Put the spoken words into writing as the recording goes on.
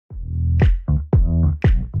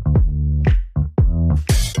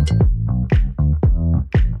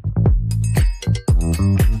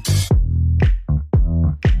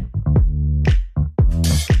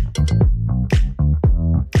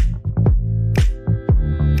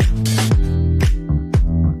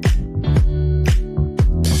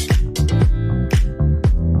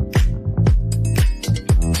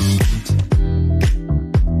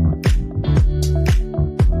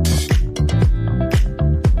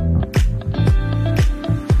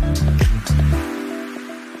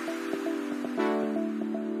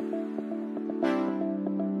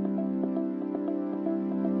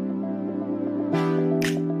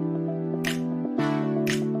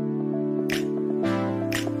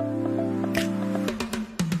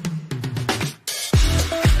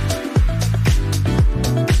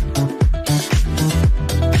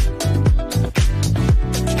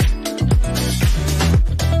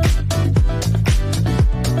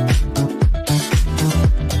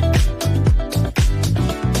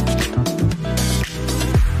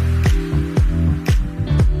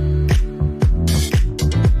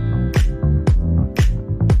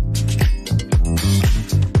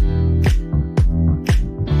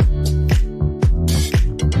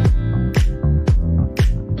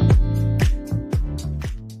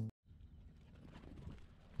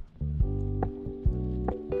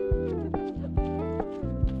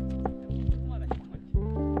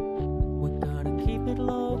it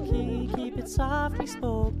low key, keep it softly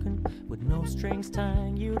spoken, with no strings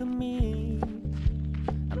tying you to me.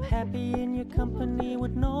 I'm happy in your company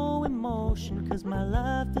with no emotion, 'cause my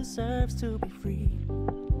love deserves to be free.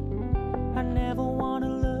 I never wanna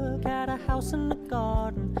look at a house in the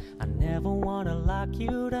garden, I never wanna lock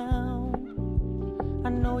you down. I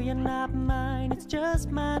know you're not mine, it's just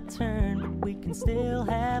my turn, but we can still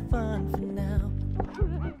have fun for now.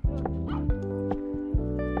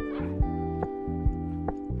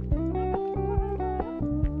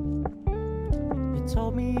 You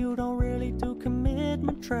told me you don't really do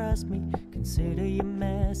commitment, trust me, consider your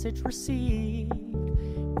message received.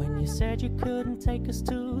 When you said you couldn't take us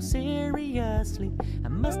too seriously, I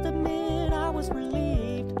must admit I was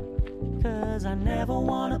relieved. 'Cause I never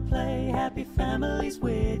wanna play happy families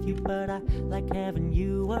with you, but I like having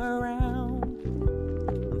you around.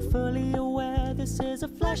 I'm fully aware this is a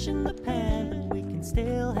flash in the pan, but we can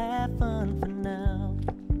still have fun for now.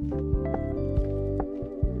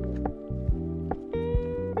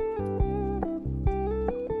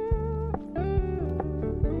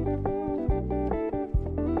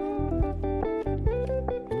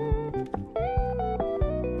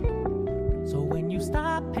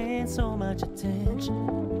 So much attention,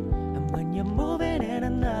 and when you're moving in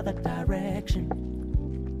another direction,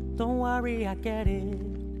 don't worry, I get it.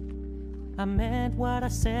 I meant what I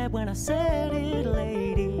said when I said it,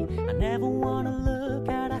 lady. I never wanna look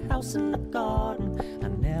at a house in the garden, I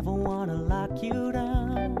never wanna lock you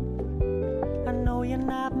down. I know you're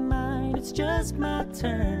not mine, it's just my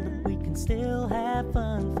turn, but we can still have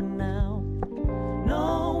fun for now.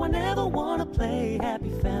 No, I never wanna play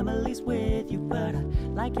happy families with you, but I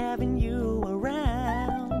like having you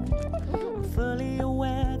around. I'm fully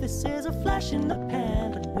aware this is a flash in the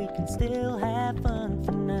pan, but we can still have fun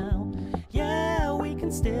for now. Yeah, we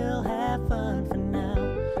can still have fun for now.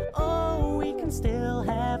 Oh, we can still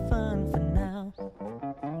have fun for now.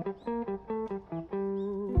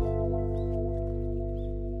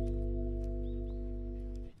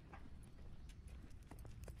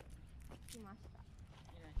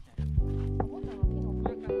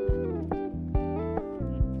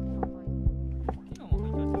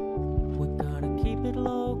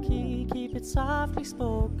 Keep it softly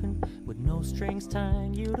spoken, with no strings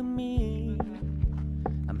tying you to me.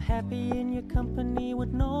 I'm happy in your company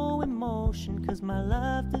with no emotion, 'cause my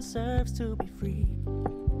love deserves to be free.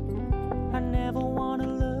 I never wanna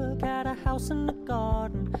look at a house in the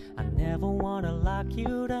garden, I never wanna lock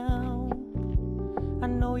you down. I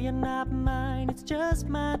know you're not mine, it's just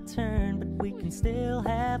my turn, but we can still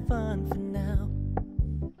have fun for now.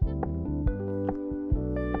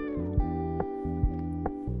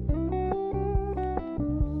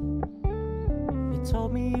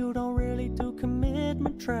 Told me you don't really do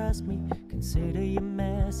commitment, trust me, consider your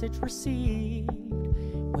message received.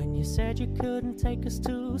 When you said you couldn't take us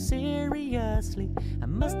too seriously, I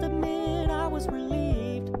must admit I was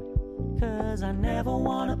relieved. 'Cause I never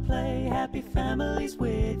wanna play happy families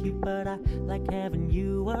with you, but I like having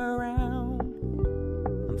you around.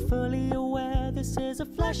 I'm fully aware this is a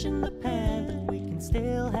flash in the pan, but we can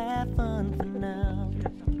still have fun for now.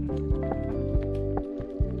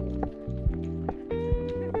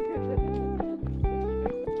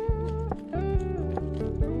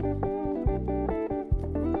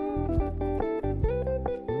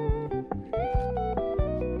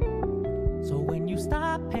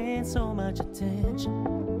 So much attention,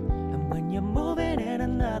 and when you're moving in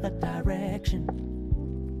another direction,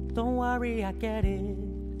 don't worry, I get it.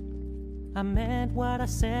 I meant what I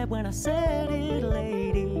said when I said it,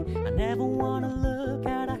 lady. I never wanna look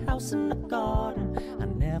at a house in the garden, I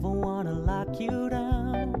never wanna lock you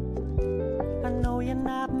down. I know you're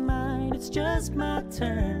not mine, it's just my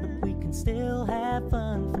turn, but we can still have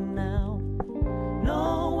fun for now.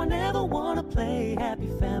 No, I never wanna play happy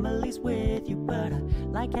families with you, but I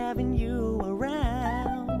like having you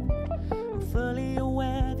around. I'm fully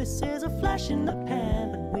aware this is a flash in the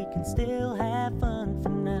pan, but we can still have fun for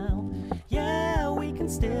now. Yeah, we can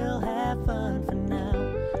still have fun for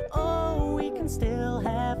now. Oh, we can still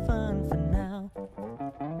have fun for now.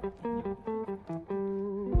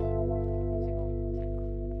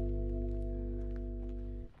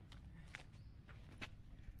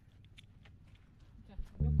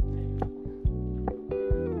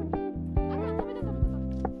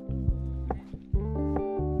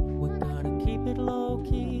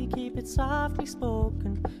 Keep it softly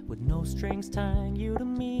spoken, with no strings tying you to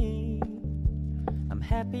me. I'm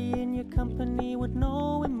happy in your company with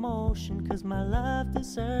no emotion, 'cause my love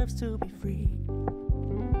deserves to be free.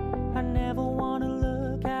 I never wanna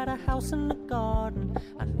look at a house in the garden,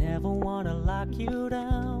 I never wanna lock you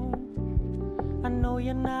down. I know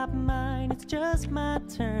you're not mine, it's just my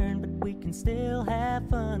turn, but we can still have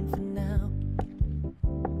fun for now.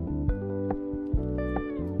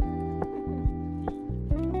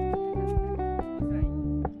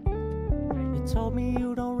 You told me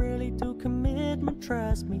you don't really do commitment,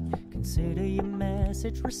 trust me, consider your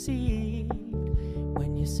message received.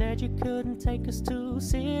 When you said you couldn't take us too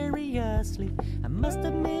seriously, I must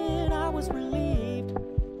admit I was relieved.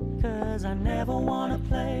 Cause I never wanna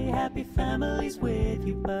play happy families with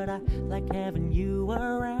you, but I like having you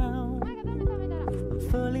around. I'm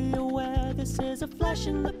fully aware this is a flash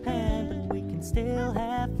in the pan, but we can still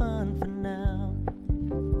have fun for now.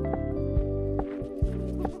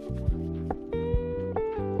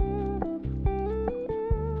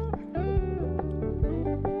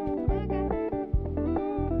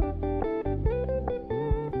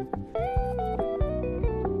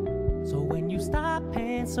 Stop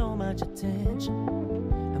paying so much attention,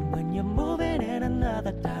 and when you're moving in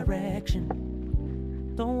another direction,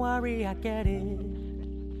 don't worry, I get it.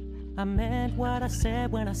 I meant what I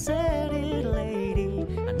said when I said it, lady.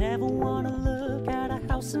 I never wanna look at a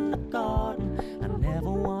house in the garden, I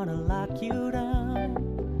never wanna lock you down.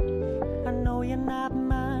 I know you're not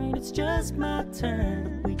mine, it's just my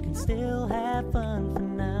turn, but we can still have fun for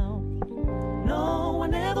now. No, I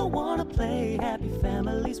never wanna play happy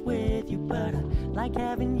families with you, but I like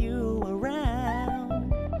having you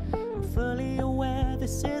around. I'm fully aware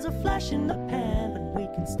this is a flash in the pan, but we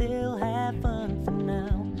can still have fun for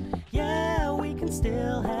now. Yeah, we can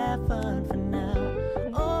still have fun for now.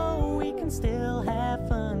 Oh, we can still have